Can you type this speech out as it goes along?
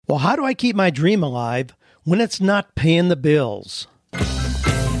Well, how do I keep my dream alive when it's not paying the bills?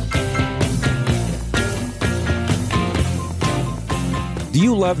 Do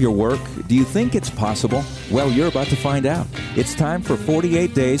you love your work? Do you think it's possible? Well, you're about to find out. It's time for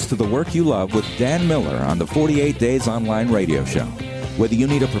 48 Days to the Work You Love with Dan Miller on the 48 Days Online Radio Show. Whether you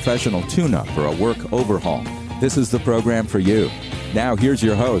need a professional tune-up or a work overhaul, this is the program for you. Now, here's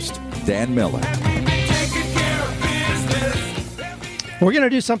your host, Dan Miller. We're going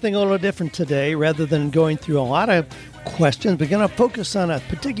to do something a little different today. Rather than going through a lot of questions, we're going to focus on a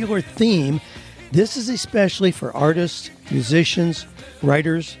particular theme. This is especially for artists, musicians,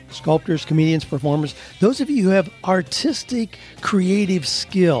 writers, sculptors, comedians, performers, those of you who have artistic, creative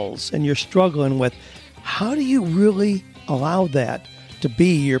skills and you're struggling with how do you really allow that to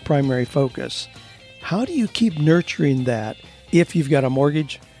be your primary focus? How do you keep nurturing that if you've got a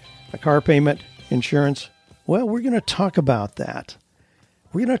mortgage, a car payment, insurance? Well, we're going to talk about that.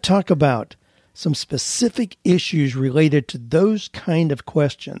 We're going to talk about some specific issues related to those kind of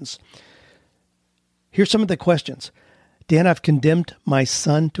questions. Here's some of the questions. Dan, I've condemned my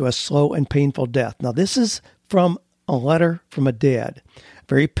son to a slow and painful death. Now, this is from a letter from a dad. A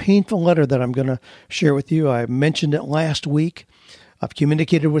very painful letter that I'm going to share with you. I mentioned it last week. I've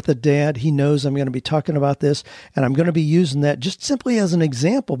communicated with the dad. He knows I'm going to be talking about this, and I'm going to be using that just simply as an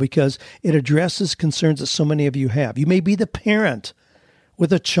example because it addresses concerns that so many of you have. You may be the parent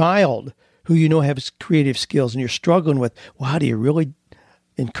with a child who you know has creative skills, and you're struggling with, well, how do you really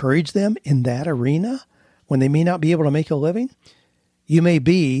encourage them in that arena when they may not be able to make a living? You may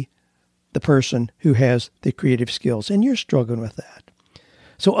be the person who has the creative skills, and you're struggling with that.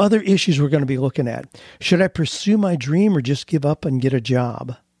 So other issues we're going to be looking at. Should I pursue my dream or just give up and get a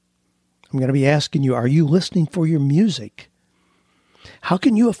job? I'm going to be asking you, are you listening for your music? How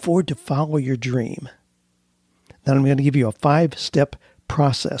can you afford to follow your dream? Then I'm going to give you a 5-step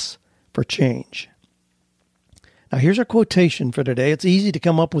process for change. Now, here's our quotation for today. It's easy to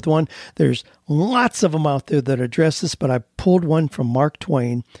come up with one. There's lots of them out there that address this, but I pulled one from Mark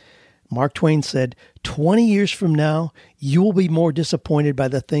Twain. Mark Twain said, 20 years from now, you will be more disappointed by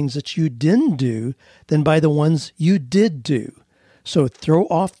the things that you didn't do than by the ones you did do. So throw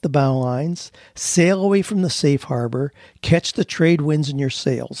off the bow lines, sail away from the safe harbor, catch the trade winds in your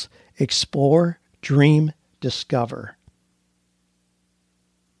sails, explore, dream, discover.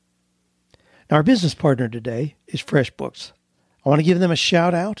 Now, our business partner today is FreshBooks. I want to give them a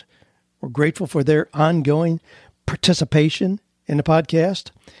shout out. We're grateful for their ongoing participation in the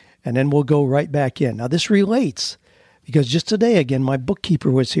podcast, and then we'll go right back in. Now, this relates because just today, again, my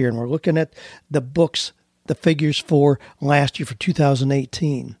bookkeeper was here, and we're looking at the books, the figures for last year for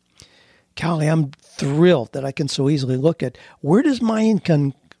 2018. Golly, I'm thrilled that I can so easily look at where does my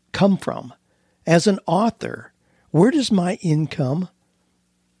income come from? As an author, where does my income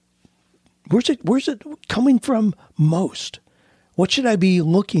Where's it coming from most? What should I be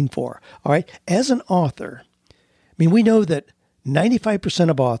looking for? All right. As an author, I mean, we know that 95%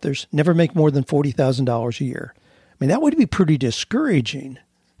 of authors never make more than $40,000 a year. I mean, that would be pretty discouraging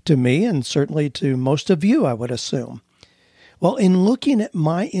to me and certainly to most of you, I would assume. Well, in looking at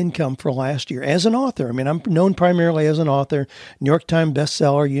my income for last year as an author, I mean, I'm known primarily as an author, New York Times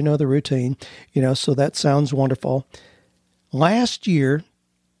bestseller, you know the routine, so that sounds wonderful. Last year,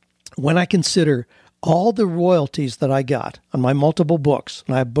 when I consider all the royalties that I got on my multiple books,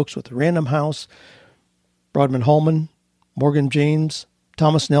 and I have books with Random House, Broadman Holman, Morgan James,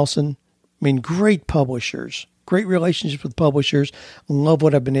 Thomas Nelson, I mean, great publishers, great relationships with publishers, love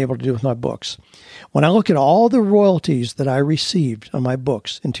what I've been able to do with my books. When I look at all the royalties that I received on my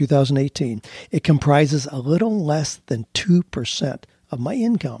books in 2018, it comprises a little less than 2% of my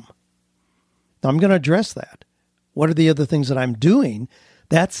income. Now, I'm going to address that. What are the other things that I'm doing?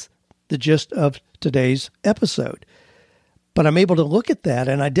 That's the gist of today's episode. But I'm able to look at that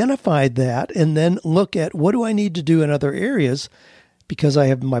and identify that and then look at what do I need to do in other areas because I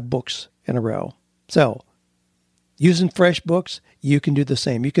have my books in a row. So using FreshBooks, you can do the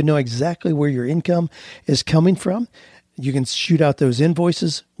same. You can know exactly where your income is coming from. You can shoot out those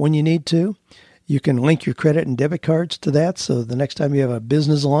invoices when you need to. You can link your credit and debit cards to that. So the next time you have a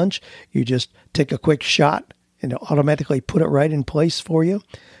business lunch, you just take a quick shot and it'll automatically put it right in place for you.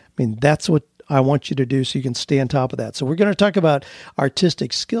 I mean, that's what I want you to do so you can stay on top of that. So we're going to talk about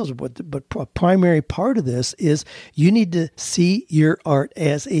artistic skills, but a primary part of this is you need to see your art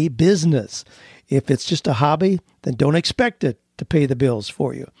as a business. If it's just a hobby, then don't expect it to pay the bills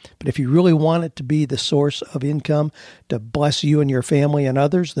for you. But if you really want it to be the source of income to bless you and your family and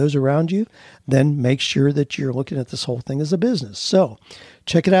others, those around you, then make sure that you're looking at this whole thing as a business. So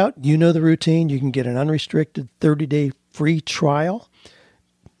check it out. You know the routine. You can get an unrestricted 30-day free trial.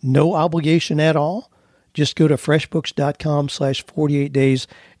 No obligation at all. Just go to freshbooks.com/48 days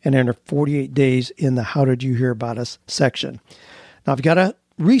and enter 48 days in the How Did You Hear About Us section. Now, I've got a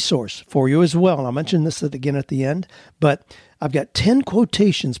resource for you as well. And I'll mention this again at the end, but I've got 10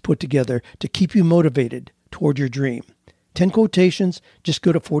 quotations put together to keep you motivated toward your dream. 10 quotations. Just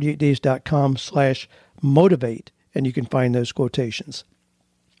go to 48days.com/motivate and you can find those quotations.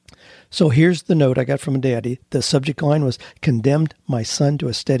 So here's the note I got from Daddy. The subject line was, condemned my son to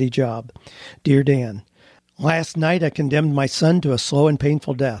a steady job. Dear Dan, last night I condemned my son to a slow and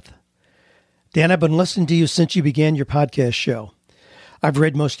painful death. Dan, I've been listening to you since you began your podcast show. I've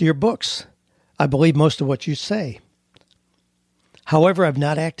read most of your books. I believe most of what you say. However, I've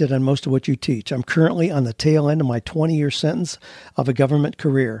not acted on most of what you teach. I'm currently on the tail end of my 20-year sentence of a government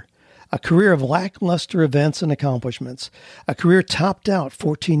career. A career of lackluster events and accomplishments. A career topped out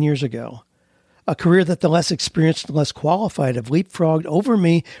 14 years ago. A career that the less experienced and less qualified have leapfrogged over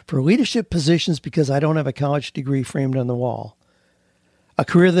me for leadership positions because I don't have a college degree framed on the wall. A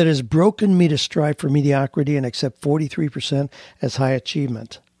career that has broken me to strive for mediocrity and accept 43% as high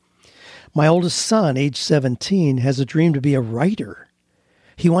achievement. My oldest son, age 17, has a dream to be a writer.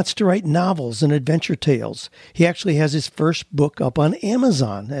 He wants to write novels and adventure tales. He actually has his first book up on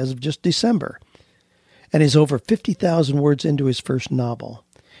Amazon as of just December, and is over 50,000 words into his first novel.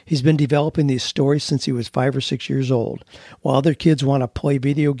 He's been developing these stories since he was 5 or 6 years old. While other kids want to play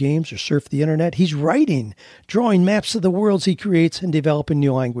video games or surf the internet, he's writing, drawing maps of the worlds he creates, and developing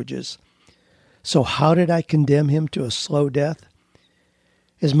new languages. So how did I condemn him to a slow death?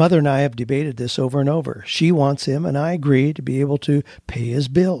 His mother and I have debated this over and over. She wants him, and I agree, to be able to pay his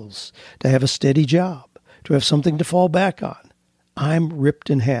bills, to have a steady job, to have something to fall back on. I'm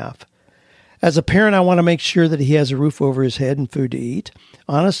ripped in half. As a parent, I want to make sure that he has a roof over his head and food to eat.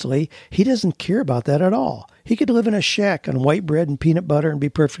 Honestly, he doesn't care about that at all. He could live in a shack on white bread and peanut butter and be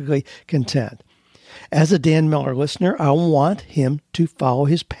perfectly content. As a Dan Miller listener, I want him to follow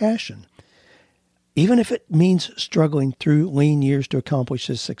his passion, even if it means struggling through lean years to accomplish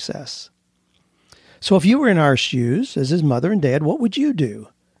his success. So if you were in our shoes, as his mother and dad, what would you do?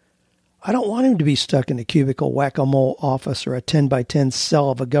 I don't want him to be stuck in a cubicle whack-a-mole office or a 10-by-10 cell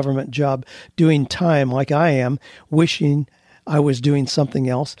of a government job doing time like I am, wishing I was doing something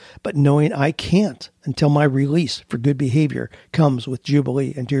else, but knowing I can't until my release for good behavior comes with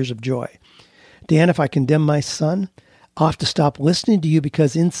jubilee and tears of joy. Dan, if I condemn my son, I'll have to stop listening to you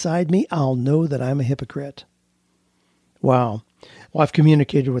because inside me, I'll know that I'm a hypocrite. Wow. Well, I've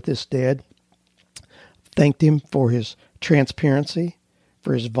communicated with this dad, thanked him for his transparency,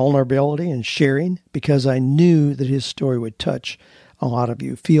 for his vulnerability and sharing, because I knew that his story would touch a lot of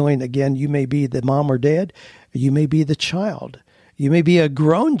you. Feeling, again, you may be the mom or dad, or you may be the child. You may be a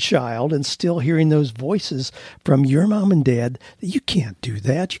grown child and still hearing those voices from your mom and dad that you can't do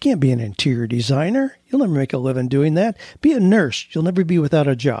that. You can't be an interior designer. You'll never make a living doing that. Be a nurse. You'll never be without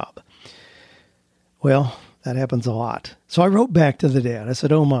a job. Well, that happens a lot. So I wrote back to the dad. I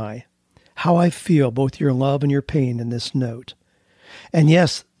said, oh my, how I feel both your love and your pain in this note. And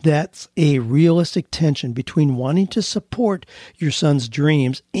yes, that's a realistic tension between wanting to support your son's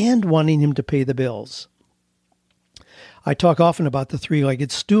dreams and wanting him to pay the bills. I talk often about the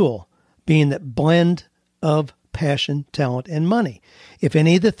three-legged stool being that blend of passion, talent, and money. If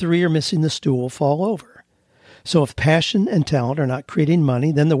any of the three are missing, the stool will fall over. So if passion and talent are not creating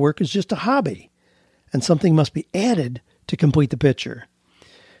money, then the work is just a hobby, and something must be added to complete the picture.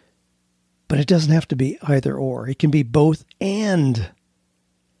 But it doesn't have to be either or. It can be both and.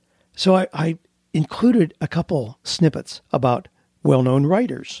 So I included a couple snippets about well-known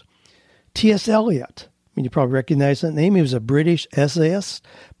writers. T.S. Eliot. I mean, you probably recognize that name. He was a British essayist,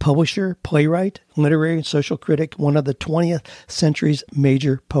 publisher, playwright, literary and social critic, one of the 20th century's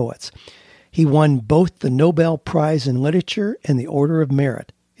major poets. He won both the Nobel Prize in Literature and the Order of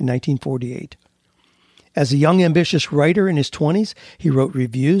Merit in 1948. As a young, ambitious writer in his 20s, he wrote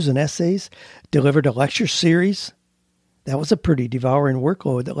reviews and essays, delivered a lecture series. That was a pretty devouring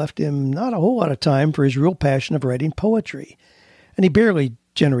workload that left him not a whole lot of time for his real passion of writing poetry. And he barely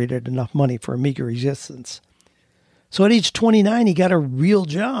generated enough money for a meager existence. So at age 29, he got a real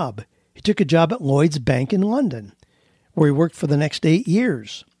job. He took a job at Lloyd's Bank in London, where he worked for the next 8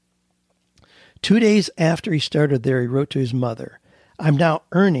 years. 2 days after he started there, he wrote to his mother, I'm now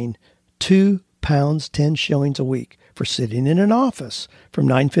earning £2 10 shillings a week for sitting in an office from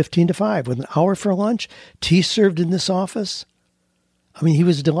 9:15 to 5 with an hour for lunch, tea served in this office. I mean, he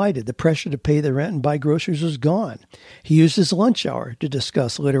was delighted. The pressure to pay the rent and buy groceries was gone. He used his lunch hour to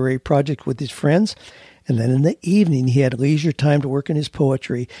discuss literary projects with his friends, and then in the evening he had leisure time to work on his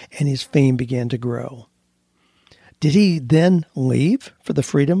poetry, and his fame began to grow. Did he then leave for the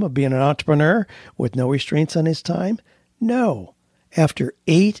freedom of being an entrepreneur with no restraints on his time? No. After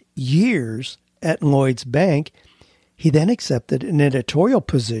 8 years at Lloyd's Bank, he then accepted an editorial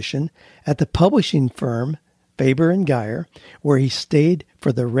position at the publishing firm Faber and Geyer, where he stayed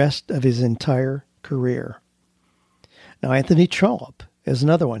for the rest of his entire career. Now, Anthony Trollope is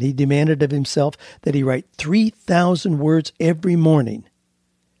another one. He demanded of himself that he write 3,000 words every morning.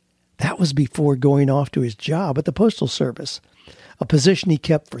 That was before going off to his job at the Postal Service, a position he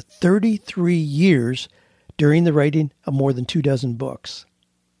kept for 33 years during the writing of more than 24 books.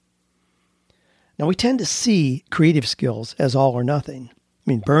 Now, we tend to see creative skills as all or nothing. I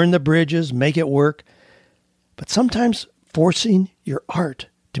mean, burn the bridges, make it work. But sometimes forcing your art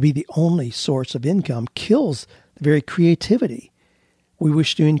to be the only source of income kills the very creativity we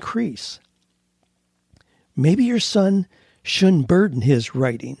wish to increase. Maybe your son shouldn't burden his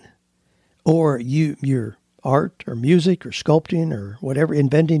writing, or your art or music or sculpting or whatever,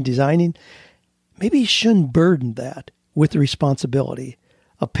 inventing, designing. Maybe he shouldn't burden that with the responsibility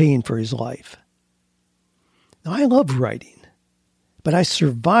of paying for his life. Now, I love writing, but I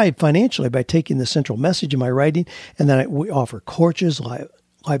survive financially by taking the central message of my writing, and then we offer courses, live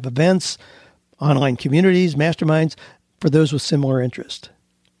events, online communities, masterminds for those with similar interest.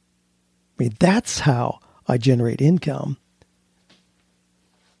 I mean, that's how I generate income.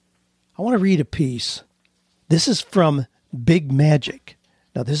 I want to read a piece. This is from Big Magic.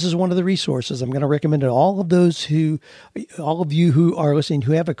 Now, this is one of the resources I'm going to recommend to all of you who are listening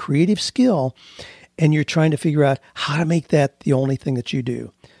who have a creative skill and you're trying to figure out how to make that the only thing that you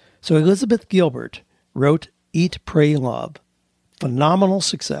do. So Elizabeth Gilbert wrote Eat, Pray, Love. Phenomenal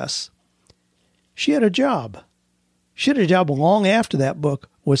success. She had a job. She had a job long after that book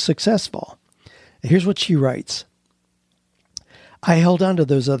was successful. And here's what she writes. I held on to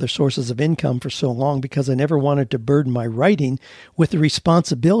those other sources of income for so long because I never wanted to burden my writing with the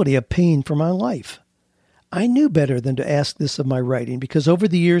responsibility of paying for my life. I knew better than to ask this of my writing because over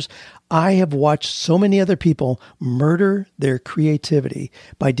the years, I have watched so many other people murder their creativity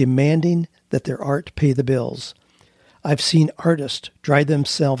by demanding that their art pay the bills. I've seen artists drive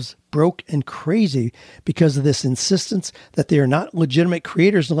themselves broke and crazy because of this insistence that they are not legitimate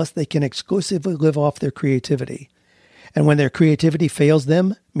creators unless they can exclusively live off their creativity. And when their creativity fails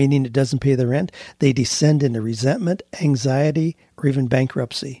them, meaning it doesn't pay the rent, they descend into resentment, anxiety, or even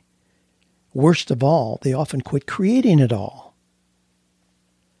bankruptcy. Worst of all, they often quit creating it all.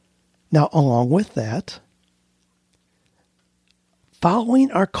 Now, along with that,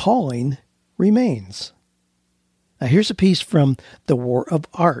 following our calling remains. Now, here's a piece from The War of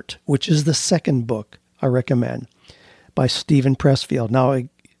Art, which is the second book I recommend, by Steven Pressfield. Now,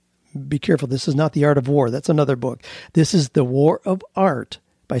 be careful, this is not The Art of War. That's another book. This is The War of Art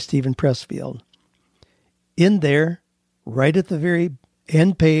by Steven Pressfield. In there, right at the very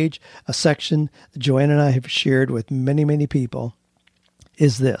end page, a section that Joanne and I have shared with many, many people,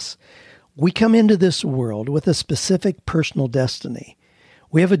 is this. We come into this world with a specific personal destiny.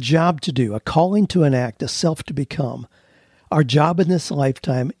 We have a job to do, a calling to enact, a self to become. Our job in this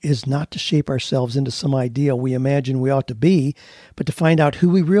lifetime is not to shape ourselves into some ideal we imagine we ought to be, but to find out who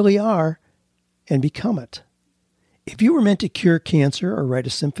we really are and become it. If you were meant to cure cancer or write a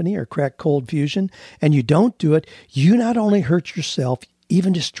symphony or crack cold fusion, and you don't do it, you not only hurt yourself,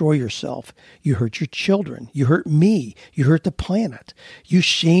 even destroy yourself. You hurt your children. You hurt me. You hurt the planet. You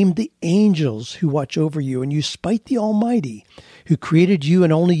shame the angels who watch over you, and you spite the Almighty who created you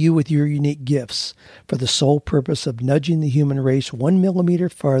and only you with your unique gifts for the sole purpose of nudging the human race 1 millimeter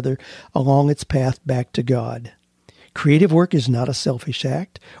farther along its path back to God. Creative work is not a selfish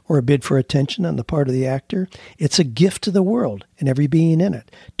act or a bid for attention on the part of the actor. It's a gift to the world and every being in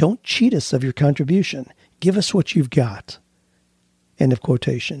it. Don't cheat us of your contribution. Give us what you've got. End of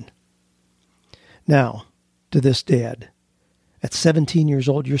quotation. Now, to this dad. At 17 years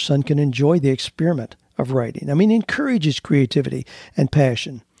old, your son can enjoy the experiment of writing. Encourage his creativity and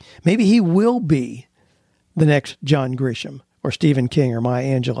passion. Maybe he will be the next John Grisham or Stephen King or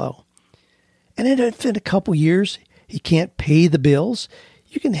Maya Angelou. And if in a couple years he can't pay the bills,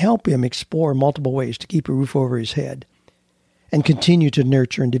 you can help him explore multiple ways to keep a roof over his head and continue to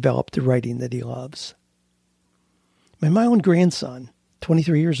nurture and develop the writing that he loves. My own grandson,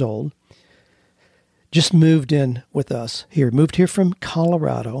 23 years old, just moved in with us here. Moved here from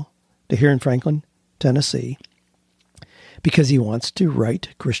Colorado to here in Franklin, Tennessee, because he wants to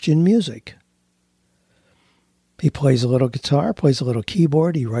write Christian music. He plays a little guitar, plays a little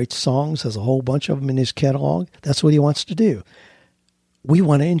keyboard. He writes songs, has a whole bunch of them in his catalog. That's what he wants to do. We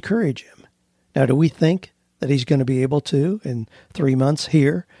want to encourage him. Now, do we think that he's going to be able to, in 3 months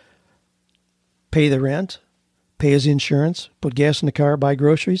here, pay the rent, pay his insurance, put gas in the car, buy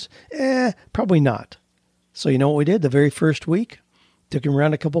groceries? Probably not. So you know what we did the very first week? Took him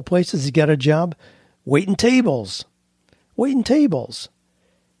around a couple places. He got a job waiting tables.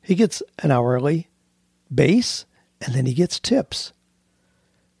 He gets an hourly base, and then he gets tips.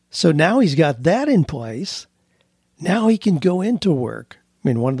 So now he's got that in place. Now he can go into work. I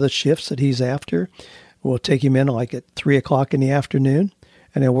mean, one of the shifts that he's after will take him in like at 3 o'clock in the afternoon,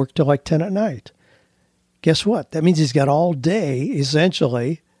 and he'll work till like 10 at night. Guess what? That means he's got all day,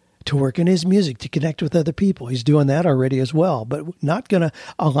 essentially, to work in his music, to connect with other people. He's doing that already as well, but not going to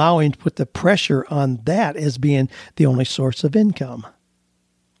allow him to put the pressure on that as being the only source of income.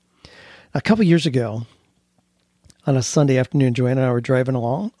 A couple years ago, on a Sunday afternoon, Joanna and I were driving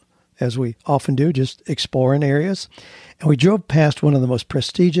along, as we often do, just exploring areas, and we drove past one of the most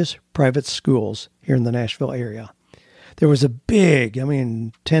prestigious private schools here in the Nashville area. There was a big,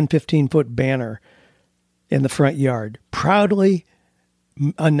 10, 15-foot banner in the front yard, proudly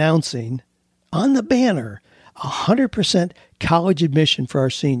announcing on the banner 100% college admission for our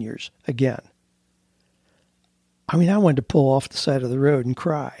seniors again. I wanted to pull off the side of the road and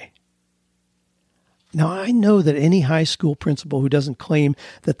cry. Now, I know that any high school principal who doesn't claim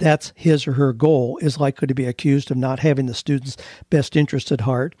that that's his or her goal is likely to be accused of not having the student's best interest at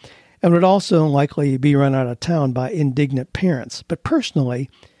heart and would also likely be run out of town by indignant parents. But personally,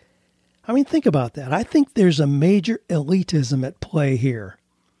 think about that. I think there's a major elitism at play here.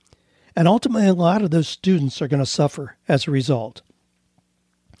 And ultimately, a lot of those students are going to suffer as a result.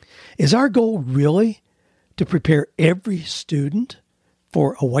 Is our goal really to prepare every student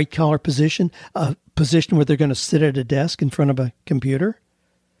for a white-collar position, a position where they're going to sit at a desk in front of a computer?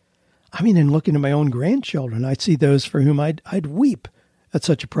 In looking at my own grandchildren, I'd see those for whom I'd weep at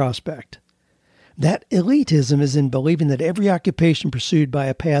such a prospect. That elitism is in believing that every occupation pursued by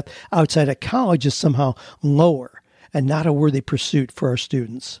a path outside of college is somehow lower and not a worthy pursuit for our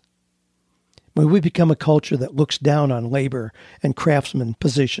students. When we become a culture that looks down on labor and craftsman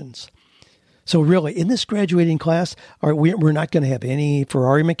positions. So really, in this graduating class, we're not going to have any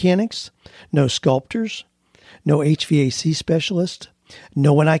Ferrari mechanics, no sculptors, no HVAC specialists,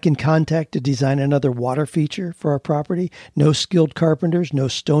 no one I can contact to design another water feature for our property, no skilled carpenters, no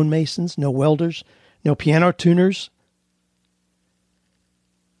stonemasons, no welders, no piano tuners.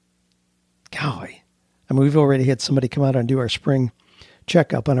 Golly. We've already had somebody come out and do our spring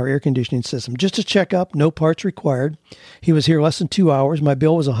checkup on our air conditioning system. Just a checkup, no parts required. He was here less than 2 hours. My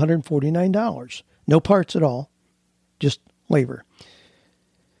bill was $149. No parts at all, just labor.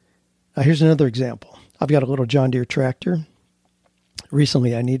 Now, here's another example. I've got a little John Deere tractor.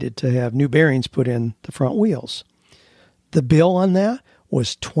 Recently, I needed to have new bearings put in the front wheels. The bill on that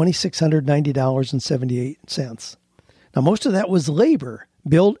was $2,690.78. Now, most of that was labor,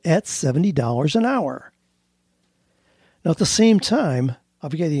 billed at $70 an hour. Now, at the same time,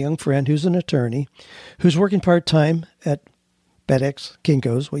 I've got a young friend who's an attorney who's working part-time at FedEx,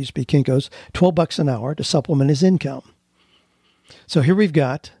 Kinko's, what used to be Kinko's, $12 an hour to supplement his income. So here we've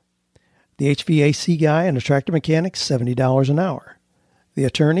got the HVAC guy and a tractor mechanic, $70 an hour. The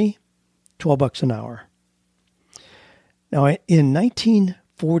attorney, $12 an hour. Now, in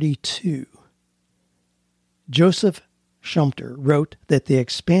 1942, Joseph Schumpeter wrote that the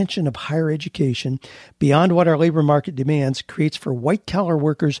expansion of higher education beyond what our labor market demands creates for white-collar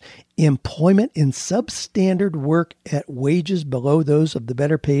workers employment in substandard work at wages below those of the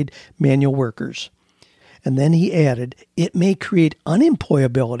better-paid manual workers. And then he added, it may create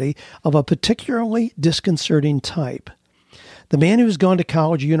unemployability of a particularly disconcerting type. The man who has gone to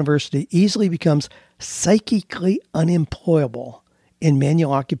college or university easily becomes psychically unemployable in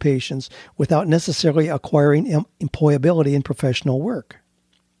manual occupations without necessarily acquiring employability in professional work.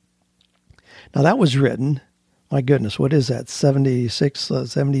 Now that was written, my goodness, what is that, 77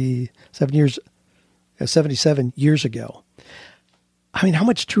 years ago. How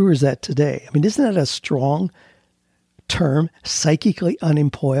much truer is that today? Isn't that a strong term, psychically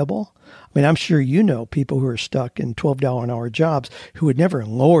unemployable? I'm sure you know people who are stuck in $12 an hour jobs who would never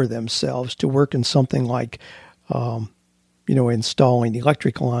lower themselves to work in something like, installing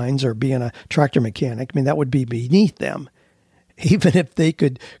electric lines or being a tractor mechanic. That would be beneath them, even if they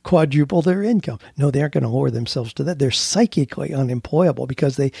could quadruple their income. No, they aren't going to lower themselves to that. They're psychically unemployable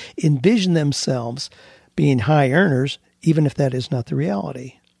because they envision themselves being high earners, even if that is not the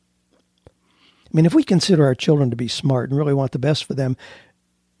reality. If we consider our children to be smart and really want the best for them,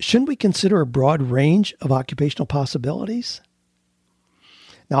 shouldn't we consider a broad range of occupational possibilities?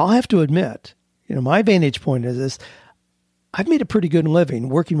 Now, I'll have to admit, my vantage point is this. I've made a pretty good living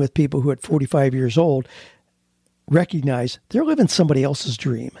working with people who at 45 years old recognize they're living somebody else's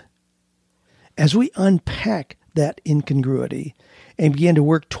dream. As we unpack that incongruity and began to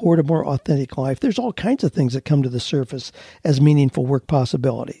work toward a more authentic life, there's all kinds of things that come to the surface as meaningful work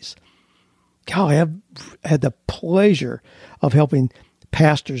possibilities. Golly, I've had the pleasure of helping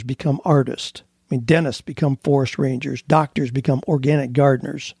pastors become artists. I mean, dentists become forest rangers. Doctors become organic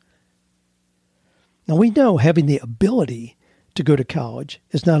gardeners. Now, we know having the ability to go to college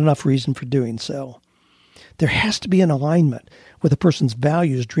is not enough reason for doing so. There has to be an alignment with a person's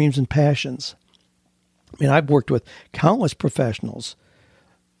values, dreams, and passions. I mean, I've worked with countless professionals,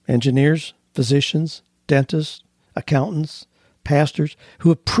 engineers, physicians, dentists, accountants, pastors, who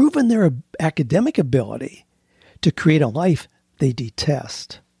have proven their academic ability to create a life they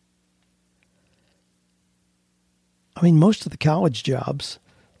detest. I mean, most of the college jobs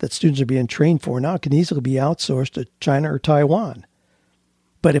that students are being trained for now can easily be outsourced to China or Taiwan.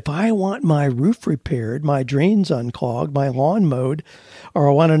 But if I want my roof repaired, my drains unclogged, my lawn mowed, or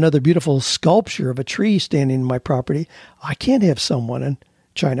I want another beautiful sculpture of a tree standing in my property, I can't have someone in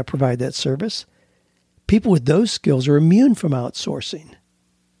China provide that service. People with those skills are immune from outsourcing.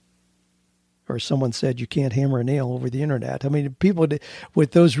 Or someone said you can't hammer a nail over the internet. I mean, people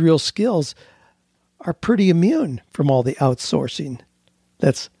with those real skills are pretty immune from all the outsourcing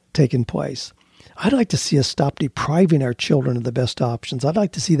that's taken place. I'd like to see us stop depriving our children of the best options. I'd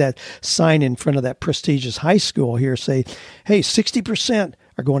like to see that sign in front of that prestigious high school here say, hey, 60%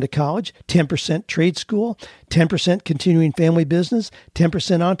 are going to college, 10% trade school, 10% continuing family business,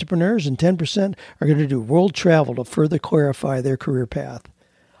 10% entrepreneurs, and 10% are going to do world travel to further clarify their career path.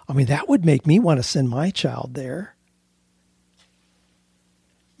 I mean, that would make me want to send my child there.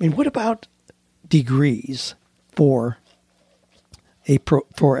 I mean, what about degrees for a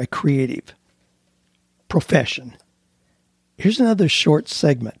creative profession? Here's another short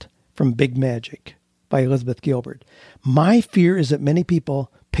segment from Big Magic by Elizabeth Gilbert. My fear is that many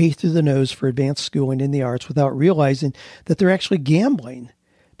people pay through the nose for advanced schooling in the arts without realizing that they're actually gambling,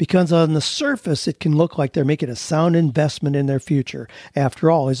 because on the surface it can look like they're making a sound investment in their future. After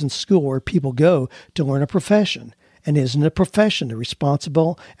all, isn't school where people go to learn a profession? And isn't a profession a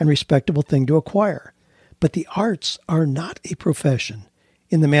responsible and respectable thing to acquire? But the arts are not a profession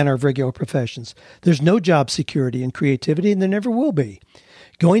in the manner of regular professions. There's no job security in creativity, and there never will be.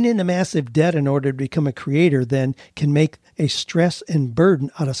 Going into massive debt in order to become a creator then can make a stress and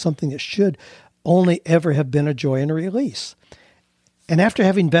burden out of something that should only ever have been a joy and a release. And after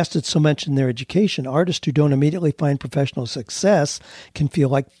having invested so much in their education, artists who don't immediately find professional success can feel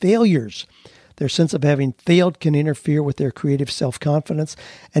like failures. Their sense of having failed can interfere with their creative self-confidence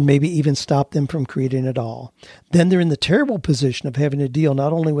and maybe even stop them from creating at all. Then they're in the terrible position of having to deal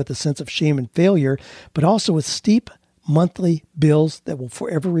not only with a sense of shame and failure, but also with steep monthly bills that will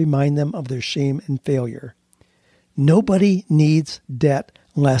forever remind them of their shame and failure. Nobody needs debt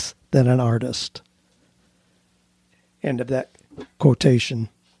less than an artist. End of that quotation.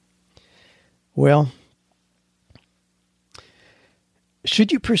 Well,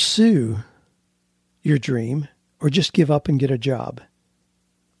 should you pursue your dream or just give up and get a job?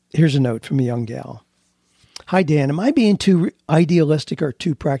 Here's a note from a young gal. Hi, Dan. Am I being too idealistic or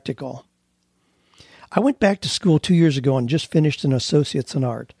too practical? I went back to school 2 years ago and just finished an associate's in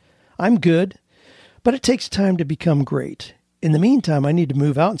art. I'm good, but it takes time to become great. In the meantime, I need to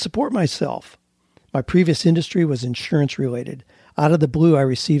move out and support myself. My previous industry was insurance related. Out of the blue, I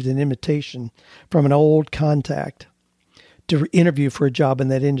received an invitation from an old contact to interview for a job in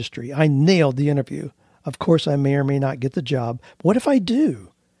that industry. I nailed the interview. Of course, I may or may not get the job. What if I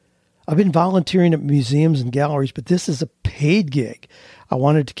do? I've been volunteering at museums and galleries, but this is a paid gig. I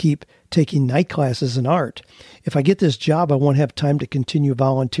wanted to keep taking night classes in art. If I get this job, I won't have time to continue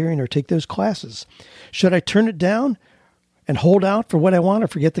volunteering or take those classes. Should I turn it down and hold out for what I want, or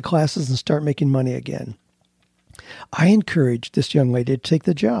forget the classes and start making money again? I encouraged this young lady to take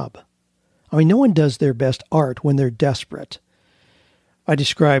the job. I mean, no one does their best art when they're desperate. I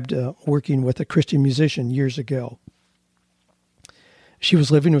described working with a Christian musician years ago. She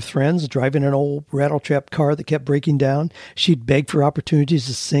was living with friends, driving an old rattle-trap car that kept breaking down. She'd beg for opportunities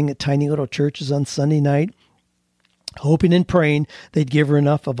to sing at tiny little churches on Sunday night, hoping and praying they'd give her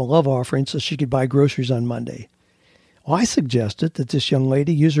enough of a love offering so she could buy groceries on Monday. Well, I suggested that this young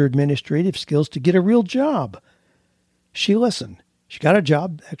lady use her administrative skills to get a real job. She listened. She got a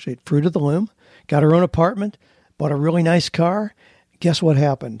job, actually at Fruit of the Loom, got her own apartment, bought a really nice car. Guess what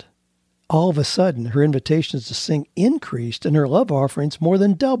happened? All of a sudden, her invitations to sing increased and her love offerings more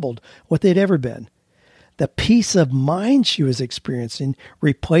than doubled what they'd ever been. The peace of mind she was experiencing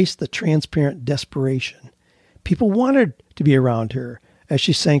replaced the transparent desperation. People wanted to be around her as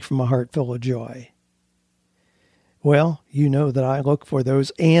she sang from a heart full of joy. Well, you know that I look for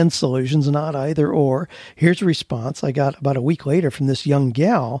those and solutions, not either or. Here's a response I got about a week later from this young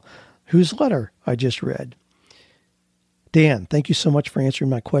gal whose letter I just read. Dan, thank you so much for answering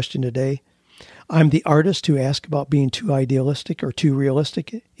my question today. I'm the artist who asked about being too idealistic or too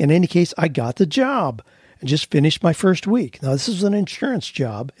realistic. In any case, I got the job and just finished my first week. Now, this is an insurance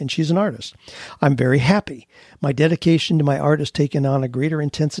job, and she's an artist. I'm very happy. My dedication to my art has taken on a greater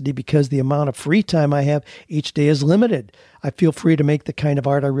intensity because the amount of free time I have each day is limited. I feel free to make the kind of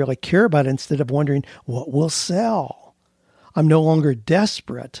art I really care about instead of wondering what will sell. I'm no longer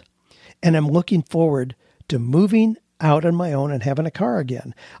desperate, and I'm looking forward to moving out on my own and having a car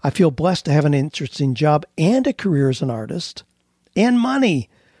again. I feel blessed to have an interesting job and a career as an artist and money.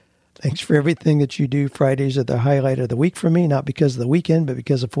 Thanks for everything that you do. Fridays are the highlight of the week for me, not because of the weekend, but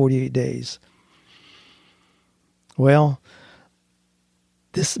because of 48 days. Well,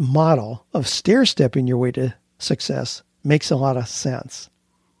 this model of stair-stepping your way to success makes a lot of sense.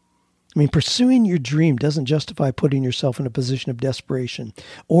 I mean, pursuing your dream doesn't justify putting yourself in a position of desperation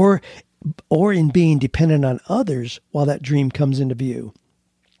or in being dependent on others while that dream comes into view.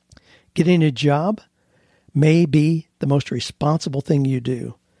 Getting a job may be the most responsible thing you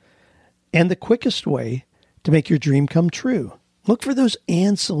do and the quickest way to make your dream come true. Look for those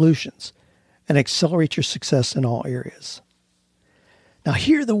and solutions and accelerate your success in all areas. Now,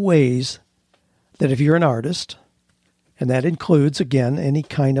 here are the ways that if you're an artist, and that includes, again, any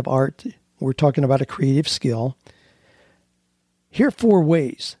kind of art, we're talking about a creative skill, here are 4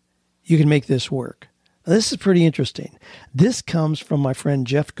 ways you can make this work. Now, this is pretty interesting. This comes from my friend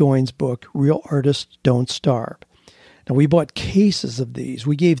Jeff Goins' book, Real Artists Don't Starve. Now, we bought cases of these.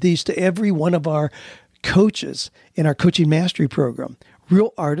 We gave these to every one of our coaches in our coaching mastery program.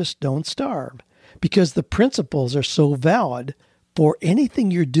 Real artists don't starve because the principles are so valid for anything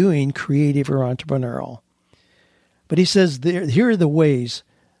you're doing, creative or entrepreneurial. But he says here are the ways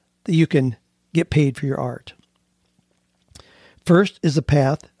that you can get paid for your art. First is the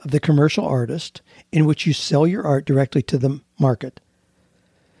path of the commercial artist, in which you sell your art directly to the market.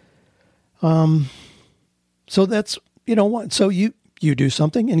 So that's, so you do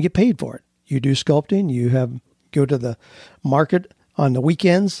something and get paid for it. You do sculpting, you go to the market on the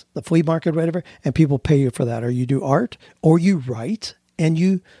weekends, the flea market, whatever, and people pay you for that. Or you do art, or you write and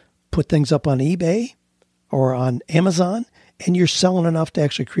you put things up on eBay or on Amazon, and you're selling enough to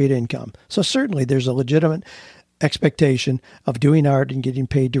actually create income. So certainly there's a legitimate expectation of doing art and getting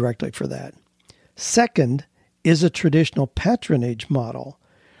paid directly for that. Second is a traditional patronage model,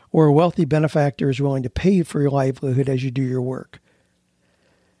 where a wealthy benefactor is willing to pay you for your livelihood as you do your work.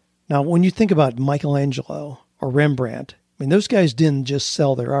 Now, when you think about Michelangelo or Rembrandt, I mean, those guys didn't just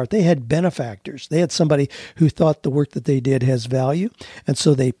sell their art. They had benefactors. They had somebody who thought the work that they did has value, and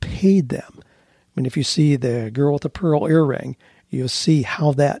so they paid them. I mean, if you see the girl with the pearl earring, you'll see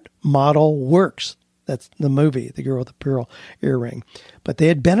how that model works. That's the movie, The Girl with the Pearl Earring. But they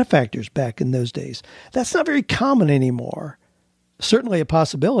had benefactors back in those days. That's not very common anymore. Certainly a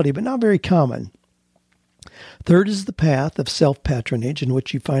possibility, but not very common. Third is the path of self-patronage, in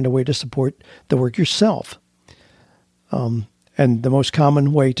which you find a way to support the work yourself. And the most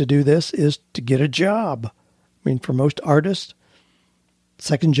common way to do this is to get a job. I mean, for most artists,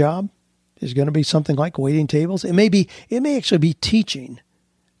 second job is going to be something like waiting tables. It may actually be teaching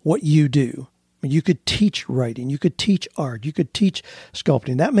what you do. I mean, you could teach writing, you could teach art, you could teach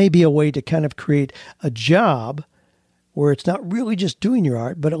sculpting. That may be a way to kind of create a job where it's not really just doing your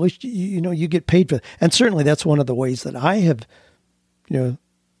art, but at least you get paid for it. And certainly that's one of the ways that I have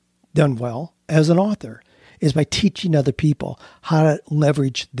done well as an author, is by teaching other people how to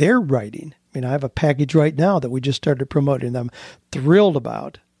leverage their writing. I mean, I have a package right now that we just started promoting that I'm thrilled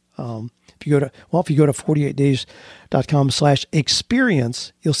about. If you go to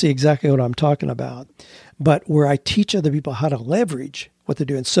 48days.com/experience, you'll see exactly what I'm talking about. But where I teach other people how to leverage what they're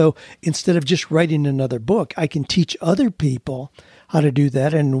doing. So instead of just writing another book, I can teach other people how to do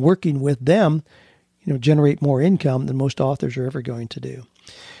that, and working with them, generate more income than most authors are ever going to do.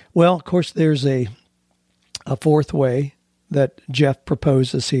 Well, of course, there's a fourth way that Jeff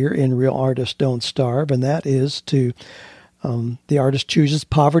proposes here in Real Artists Don't Starve, and that is to the artist chooses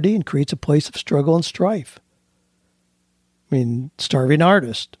poverty and creates a place of struggle and strife. I mean, starving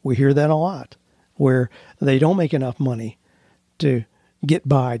artists, we hear that a lot, where they don't make enough money to get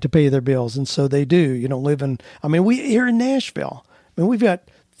by, to pay their bills, and so they do, live in, we here in Nashville, we've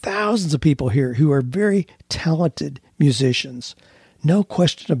got thousands of people here who are very talented musicians. No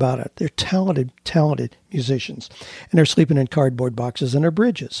question about it. They're talented musicians, and they're sleeping in cardboard boxes under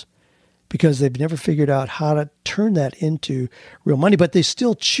bridges because they've never figured out how to turn that into real money, but they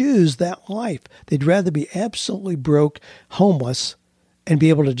still choose that life. They'd rather be absolutely broke, homeless, and be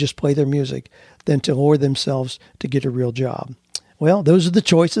able to just play their music than to lower themselves to get a real job. Well, those are the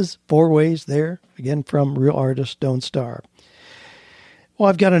choices, 4 ways there, again, from Real Artists Don't Starve. Well,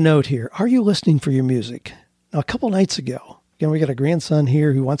 I've got a note here. Are you listening for your music? Now, a couple nights ago, again, we got a grandson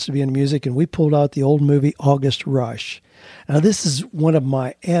here who wants to be in music, and we pulled out the old movie August Rush. Now, this is one of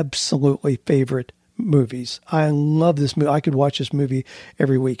my absolutely favorite movies. I love this movie. I could watch this movie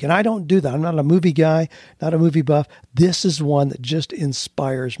every week, and I don't do that. I'm not a movie guy, not a movie buff. This is one that just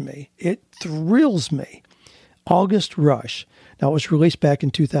inspires me. It thrills me. August Rush. Now, it was released back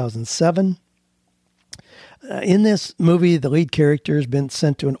in 2007. In this movie, the lead character has been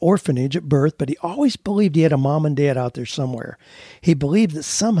sent to an orphanage at birth, but he always believed he had a mom and dad out there somewhere. He believed that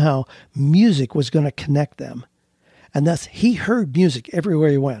somehow music was going to connect them. And thus, he heard music everywhere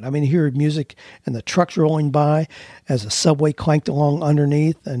he went. I mean, he heard music in the trucks rolling by as a subway clanked along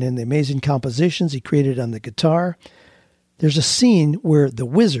underneath, and in the amazing compositions he created on the guitar. There's a scene where the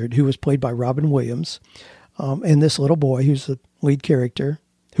wizard, who was played by Robin Williams, and this little boy, who's the lead character,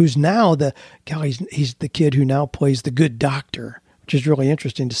 who's now he's the kid who now plays the good doctor, which is really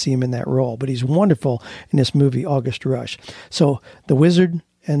interesting to see him in that role. But he's wonderful in this movie, August Rush. So the wizard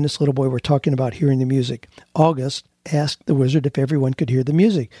and this little boy were talking about hearing the music. August asked the wizard if everyone could hear the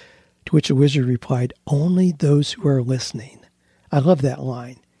music, to which the wizard replied, "Only those who are listening." I love that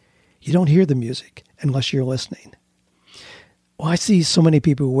line. You don't hear the music unless you're listening. Well, I see so many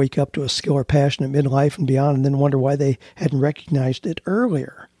people who wake up to a skill or passion at midlife and beyond and then wonder why they hadn't recognized it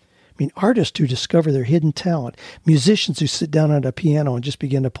earlier. I mean, artists who discover their hidden talent, musicians who sit down at a piano and just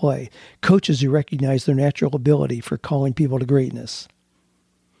begin to play, coaches who recognize their natural ability for calling people to greatness.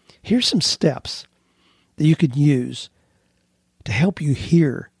 Here's some steps that you could use to help you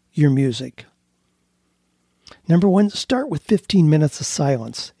hear your music. Number 1, start with 15 minutes of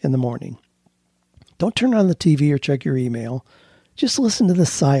silence in the morning. Don't turn on the TV or check your email. Just listen to the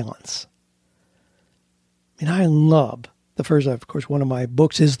silence. I mean, I love the first, of course, one of my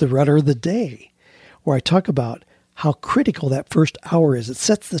books is The Rudder of the Day, where I talk about how critical that first hour is. It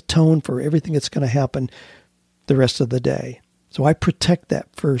sets the tone for everything that's going to happen the rest of the day. So I protect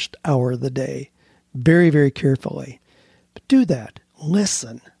that first hour of the day very, very carefully. But do that.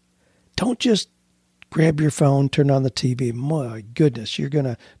 Listen. Don't just grab your phone, turn on the TV. My goodness, you're going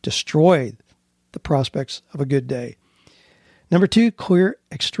to destroy the prospects of a good day. Number 2, clear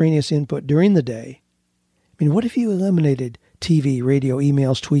extraneous input during the day. I mean, what if you eliminated TV, radio,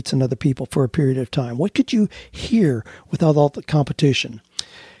 emails, tweets, and other people for a period of time? What could you hear without all the competition?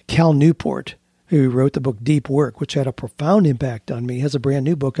 Cal Newport, who wrote the book Deep Work, which had a profound impact on me, has a brand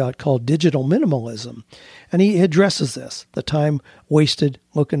new book out called Digital Minimalism. And he addresses this, the time wasted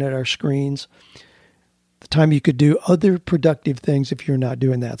looking at our screens, the time you could do other productive things if you're not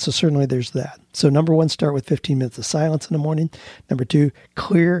doing that. So certainly there's that. So number 1, start with 15 minutes of silence in the morning. Number 2,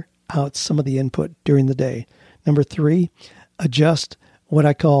 clear out some of the input during the day. Number 3, adjust what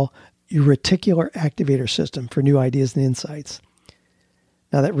I call your reticular activator system for new ideas and insights.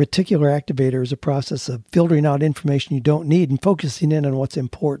 Now, that reticular activator is a process of filtering out information you don't need and focusing in on what's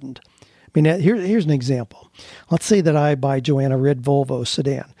important. I mean, here's an example. Let's say that I buy Joanna a red Volvo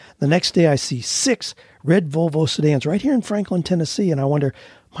sedan. The next day I see 6 red Volvo sedans right here in Franklin, Tennessee, and I wonder,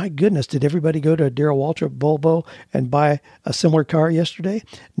 my goodness, did everybody go to Darrell Waltrip Volvo and buy a similar car yesterday?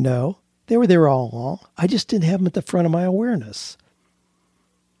 No, they were there all along. I just didn't have them at the front of my awareness.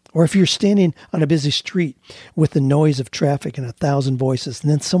 Or if you're standing on a busy street with the noise of traffic and 1,000 voices,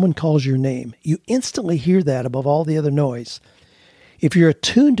 and then someone calls your name, you instantly hear that above all the other noise. If you're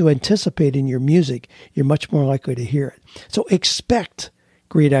attuned to anticipating your music, you're much more likely to hear it. So expect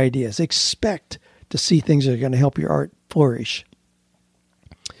great ideas. Expect to see things that are going to help your art flourish.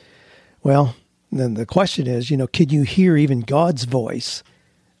 Well, then the question is, can you hear even God's voice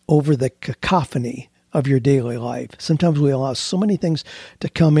over the cacophony of your daily life? Sometimes we allow so many things to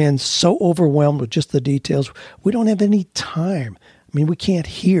come in, so overwhelmed with just the details, we don't have any time. I mean, we can't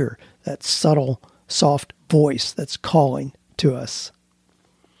hear that subtle, soft voice that's calling to us.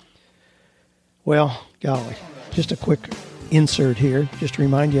 Well, golly, just a quick insert here, just to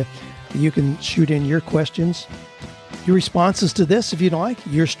remind you that you can shoot in your questions, your responses to this if you'd like,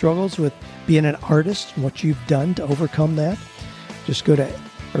 your struggles with being an artist and what you've done to overcome that. Just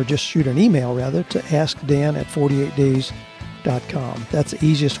shoot an email rather to askdan@48days.com. That's the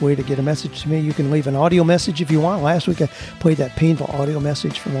easiest way to get a message to me. You can leave an audio message if you want. Last week I played that painful audio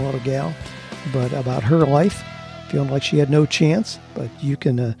message from a little gal, but about her life, feeling like she had no chance. But you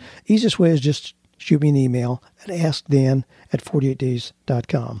can, easiest way is just shoot me an email at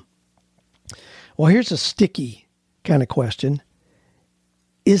askdan@48days.com. Well, here's a sticky kind of question.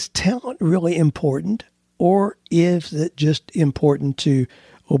 Is talent really important, or is it just important to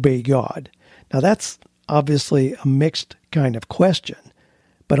obey God? Now, that's obviously a mixed kind of question,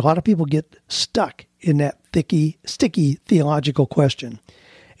 but a lot of people get stuck in that sticky theological question.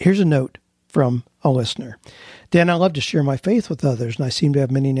 Here's a note from a listener. Dan, I love to share my faith with others, and I seem to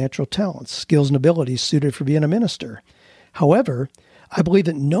have many natural talents, skills, and abilities suited for being a minister. However, I believe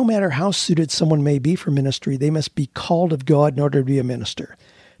that no matter how suited someone may be for ministry, they must be called of God in order to be a minister.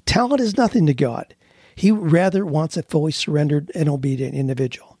 Talent is nothing to God. He rather wants a fully surrendered and obedient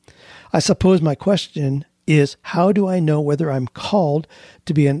individual. I suppose my question is, how do I know whether I'm called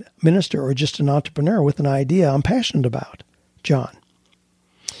to be a minister or just an entrepreneur with an idea I'm passionate about? John.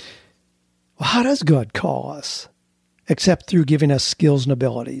 Well, how does God call us? Except through giving us skills and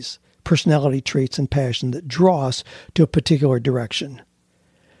abilities, personality traits and passion that draw us to a particular direction.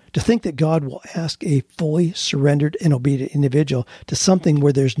 To think that God will ask a fully surrendered and obedient individual to something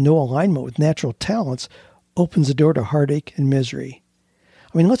where there's no alignment with natural talents opens the door to heartache and misery.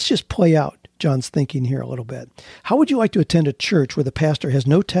 I mean, let's just play out John's thinking here a little bit. How would you like to attend a church where the pastor has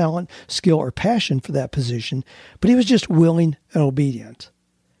no talent, skill, or passion for that position, but he was just willing and obedient?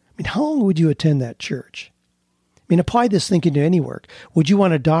 I mean, how long would you attend that church? I mean, apply this thinking to any work. Would you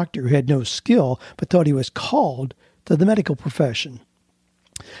want a doctor who had no skill but thought he was called to the medical profession?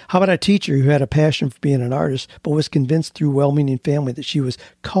 How about a teacher who had a passion for being an artist but was convinced through well-meaning family that she was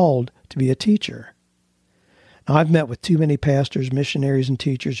called to be a teacher? Now, I've met with too many pastors, missionaries, and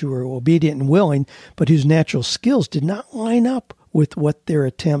teachers who were obedient and willing, but whose natural skills did not line up with what their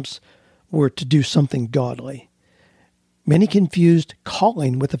attempts were to do something godly. Many confused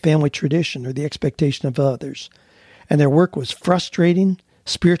calling with the family tradition or the expectation of others, and their work was frustrating,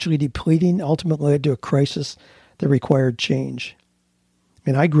 spiritually depleting, ultimately led to a crisis that required change. I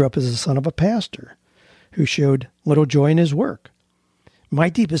mean, I grew up as the son of a pastor who showed little joy in his work. My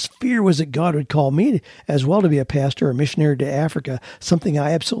deepest fear was that God would call me as well to be a pastor or a missionary to Africa, something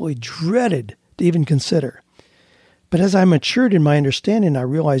I absolutely dreaded to even consider. But as I matured in my understanding, I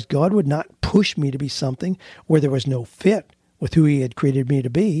realized God would not push me to be something where there was no fit with who He had created me to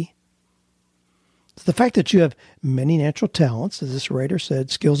be. So the fact that you have many natural talents, as this writer said,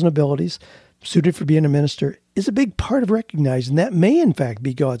 skills and abilities suited for being a minister, is a big part of recognizing that may in fact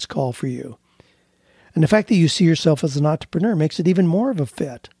be God's call for you. And the fact that you see yourself as an entrepreneur makes it even more of a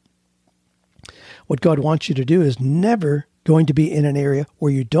fit. What God wants you to do is never going to be in an area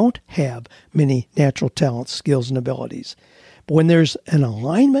where you don't have many natural talents, skills, and abilities. But when there's an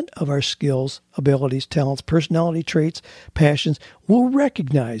alignment of our skills, abilities, talents, personality traits, passions, we'll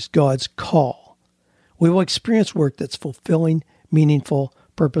recognize God's call. We will experience work that's fulfilling, meaningful,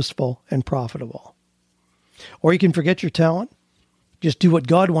 purposeful, and profitable. Or you can forget your talent, just do what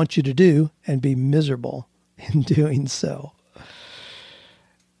God wants you to do, and be miserable in doing so.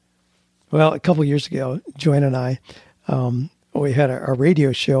 Well, a couple of years ago, Joanne and I, we had a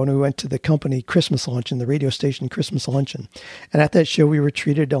radio show, and we went to the company Christmas luncheon, the radio station Christmas luncheon. And at that show, we were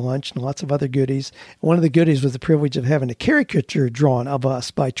treated to lunch and lots of other goodies. One of the goodies was the privilege of having a caricature drawn of us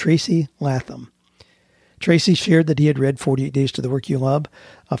by Tracy Latham. Tracy shared that he had read 48 Days to the Work You Love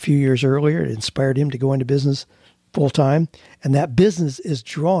a few years earlier. It inspired him to go into business full-time, and that business is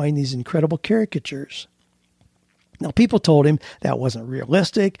drawing these incredible caricatures. Now, people told him that wasn't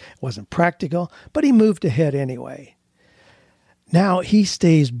realistic, wasn't practical, but he moved ahead anyway. Now he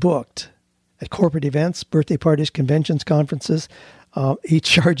stays booked at corporate events, birthday parties, conventions, conferences. He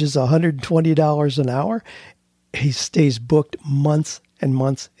charges $120 an hour. He stays booked months and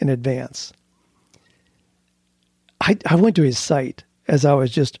months in advance. I went to his site as I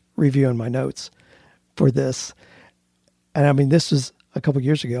was just reviewing my notes for this. And I mean, this was a couple of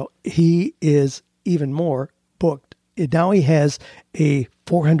years ago. He is even more booked. Now he has a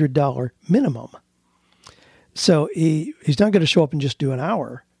 $400 minimum. So he's not going to show up and just do an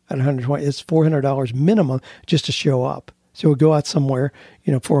hour at $120. It's $400 minimum just to show up. So he'll go out somewhere,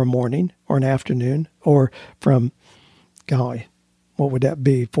 for a morning or an afternoon, or from, golly, what would that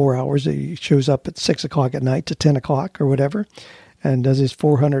be? 4 hours. He shows up at 6 o'clock at night to 10 o'clock or whatever, and does his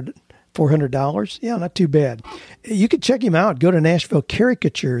 $400. Yeah, not too bad. You can check him out. Go to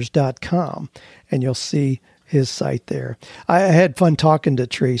NashvilleCaricatures.com, and you'll see his site there. I had fun talking to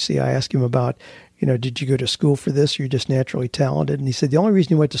Tracy. I asked him about, did you go to school for this? Or you're just naturally talented? And he said the only reason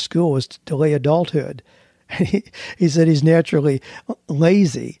he went to school was to delay adulthood. He said he's naturally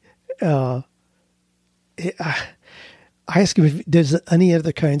lazy. I asked him if he does any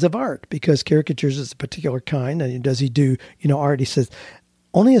other kinds of art, because caricatures is a particular kind. And does he do, art? He says,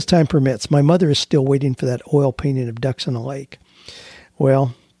 only as time permits. My mother is still waiting for that oil painting of ducks in a lake.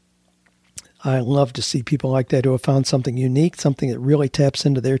 Well, I love to see people like that who have found something unique, something that really taps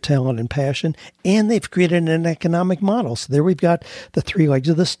into their talent and passion, and they've created an economic model. So there we've got the three legs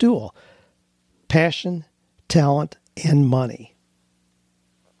of the stool: passion, talent, and money.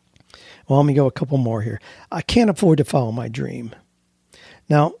 Well, let me go a couple more here. I can't afford to follow my dream.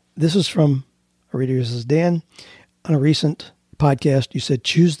 Now, this is from a reader who says, Dan, on a recent podcast, you said,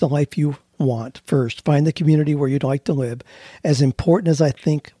 choose the life you want first. Find the community where you'd like to live. As important as I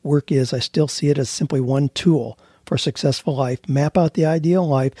think work is, I still see it as simply one tool for a successful life. Map out the ideal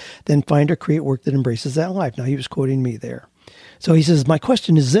life, then find or create work that embraces that life. Now, he was quoting me there. So he says, my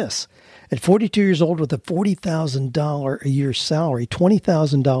question is this. At 42 years old with a $40,000 a year salary,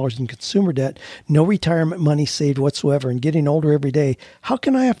 $20,000 in consumer debt, no retirement money saved whatsoever, and getting older every day, how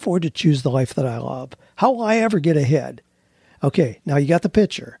can I afford to choose the life that I love? How will I ever get ahead? Okay, now you got the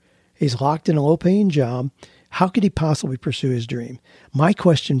picture. He's locked in a low-paying job. How could he possibly pursue his dream? My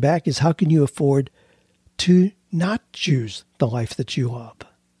question back is, how can you afford to not choose the life that you love?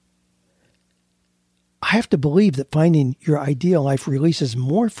 I have to believe that finding your ideal life releases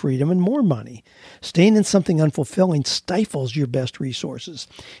more freedom and more money. Staying in something unfulfilling stifles your best resources.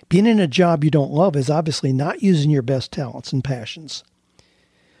 Being in a job you don't love is obviously not using your best talents and passions. I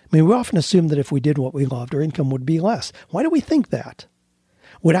mean, we often assume that if we did what we loved, our income would be less. Why do we think that?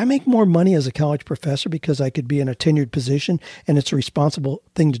 Would I make more money as a college professor because I could be in a tenured position and it's a responsible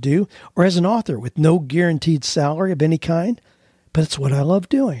thing to do? Or as an author with no guaranteed salary of any kind? But it's what I love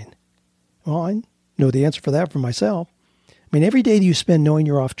doing. Well, I know the answer for that for myself. I mean, every day that you spend knowing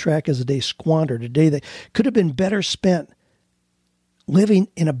you're off track is a day squandered, a day that could have been better spent living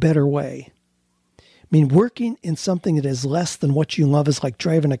in a better way. I mean, working in something that is less than what you love is like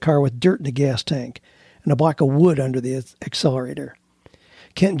driving a car with dirt in a gas tank and a block of wood under the accelerator.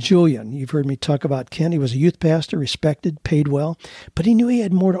 Kent Julian, you've heard me talk about Kent. He was a youth pastor, respected, paid well, but he knew he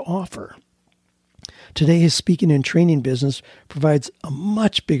had more to offer. Today, his speaking and training business provides a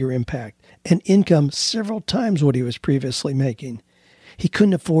much bigger impact and income several times what he was previously making. He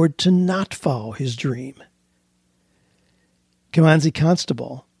couldn't afford to not follow his dream. Kimanzi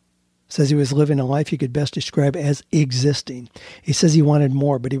Constable says he was living a life he could best describe as existing. He says he wanted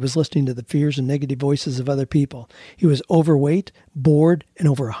more, but he was listening to the fears and negative voices of other people. He was overweight, bored, and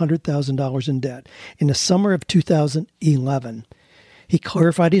over $100,000 in debt. In the summer of 2011, he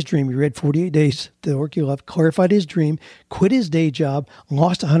clarified his dream. He read 48 Days to the Work You Love, clarified his dream, quit his day job,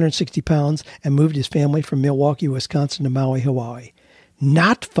 lost 160 pounds, and moved his family from Milwaukee, Wisconsin to Maui, Hawaii.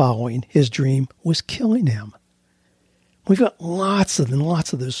 Not following his dream was killing him. We've got lots of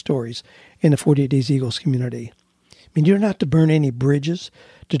those stories in the 48 Days Eagles community. I mean, you don't have to burn any bridges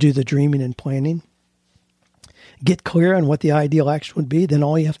to do the dreaming and planning. Get clear on what the ideal action would be, then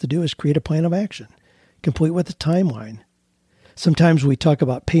all you have to do is create a plan of action, complete with a timeline. Sometimes we talk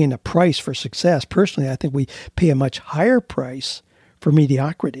about paying a price for success. Personally, I think we pay a much higher price for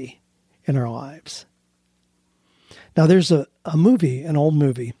mediocrity in our lives. Now, there's an old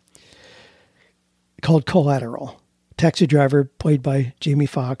movie called Collateral. Taxi driver, played by Jamie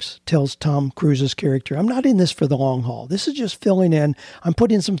Foxx, tells Tom Cruise's character, I'm not in this for the long haul. This is just filling in. I'm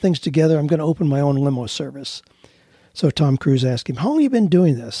putting some things together. I'm going to open my own limo service. So Tom Cruise asks him, how long have you been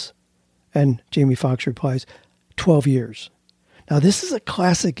doing this? And Jamie Foxx replies, 12 years. Now, this is a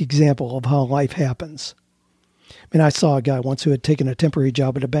classic example of how life happens. I mean, I saw a guy once who had taken a temporary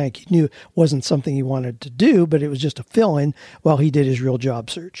job at a bank. He knew it wasn't something he wanted to do, but it was just a fill-in while he did his real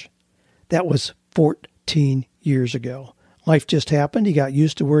job search. That was 14 years ago. Life just happened. He got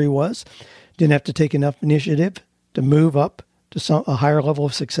used to where he was. Didn't have to take enough initiative to move up to a higher level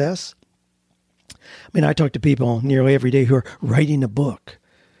of success. I mean, I talk to people nearly every day who are writing a book.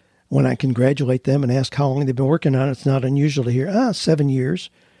 When I congratulate them and ask how long they've been working on it, it's not unusual to hear, 7 years.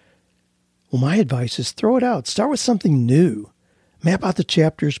 Well, my advice is throw it out. Start with something new. Map out the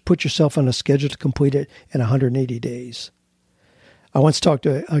chapters. Put yourself on a schedule to complete it in 180 days. I once talked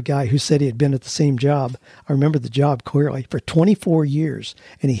to a guy who said he had been at the same job. I remember the job clearly for 24 years,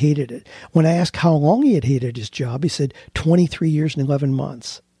 and he hated it. When I asked how long he had hated his job, he said 23 years and 11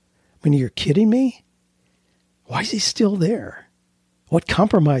 months. I mean, you're kidding me? Why is he still there? What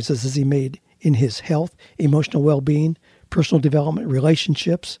compromises has he made in his health, emotional well-being, personal development,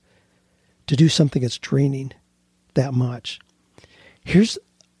 relationships to do something that's draining that much? Here's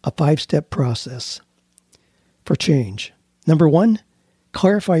a 5-step process for change. Number 1,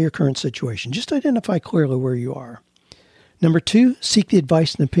 clarify your current situation. Just identify clearly where you are. Number 2, seek the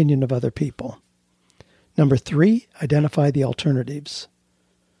advice and opinion of other people. Number 3, identify the alternatives.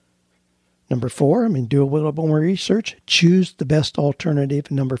 Number 4, do a little bit more research. Choose the best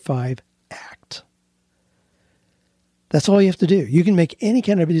alternative. Number 5, act. That's all you have to do. You can make any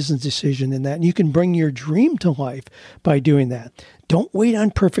kind of business decision in that, and you can bring your dream to life by doing that. Don't wait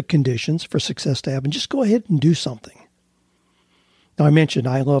on perfect conditions for success to happen. Just go ahead and do something. Now, I mentioned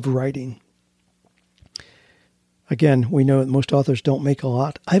I love writing. Again, we know that most authors don't make a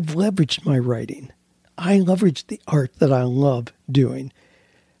lot. I've leveraged my writing. I leverage the art that I love doing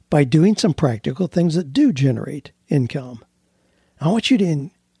by doing some practical things that do generate income. I want to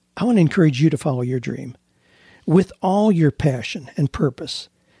encourage you to follow your dream with all your passion and purpose,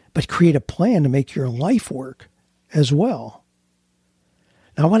 but create a plan to make your life work as well.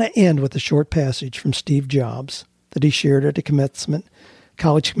 Now, I want to end with a short passage from Steve Jobs that he shared at a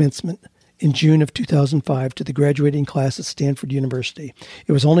college commencement in June of 2005 to the graduating class at Stanford University.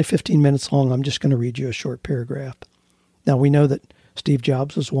 It was only 15 minutes long. I'm just going to read you a short paragraph. Now, we know that Steve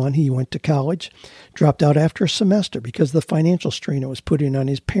Jobs was one. He went to college, dropped out after a semester because of the financial strain it was putting on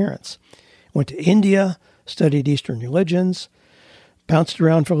his parents. Went to India, studied Eastern religions, bounced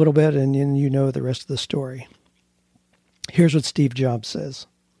around for a little bit, and you know the rest of the story. Here's what Steve Jobs says.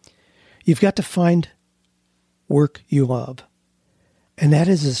 You've got to find work you love. And that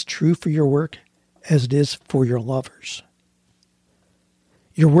is as true for your work as it is for your lovers.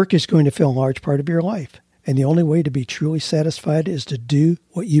 Your work is going to fill a large part of your life. And the only way to be truly satisfied is to do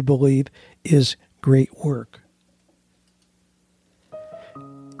what you believe is great work.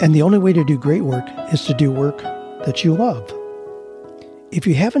 And the only way to do great work is to do work that you love. If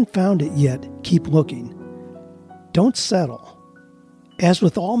you haven't found it yet, keep looking. Don't settle. As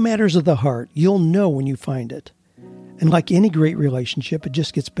with all matters of the heart, you'll know when you find it. And like any great relationship, it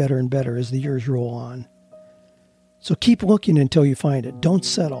just gets better and better as the years roll on. So keep looking until you find it. Don't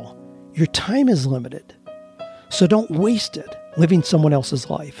settle. Your time is limited. So don't waste it living someone else's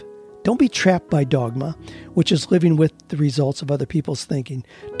life. Don't be trapped by dogma, which is living with the results of other people's thinking.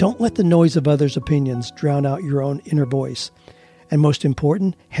 Don't let the noise of others' opinions drown out your own inner voice. And most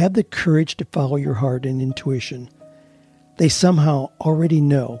important, have the courage to follow your heart and intuition. They somehow already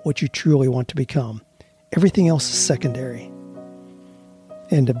know what you truly want to become. Everything else is secondary.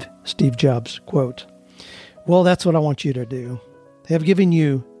 End of Steve Jobs' quote. Well, that's what I want you to do. I have given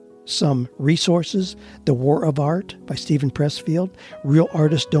you some resources. The War of Art by Stephen Pressfield. Real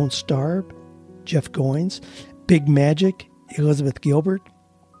Artists Don't Starve, Jeff Goins. Big Magic, Elizabeth Gilbert.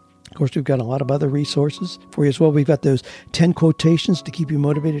 Of course, we've got a lot of other resources for you as well. We've got those 10 quotations to keep you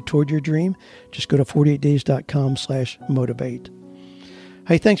motivated toward your dream. Just go to 48days.com/motivate.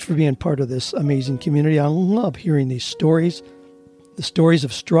 Hey, thanks for being part of this amazing community. I love hearing these stories, the stories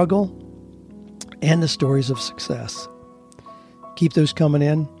of struggle and the stories of success. Keep those coming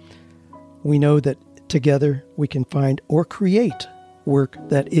in. We know that together we can find or create work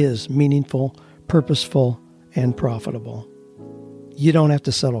that is meaningful, purposeful, and profitable. You don't have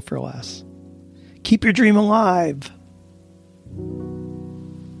to settle for less. Keep your dream alive.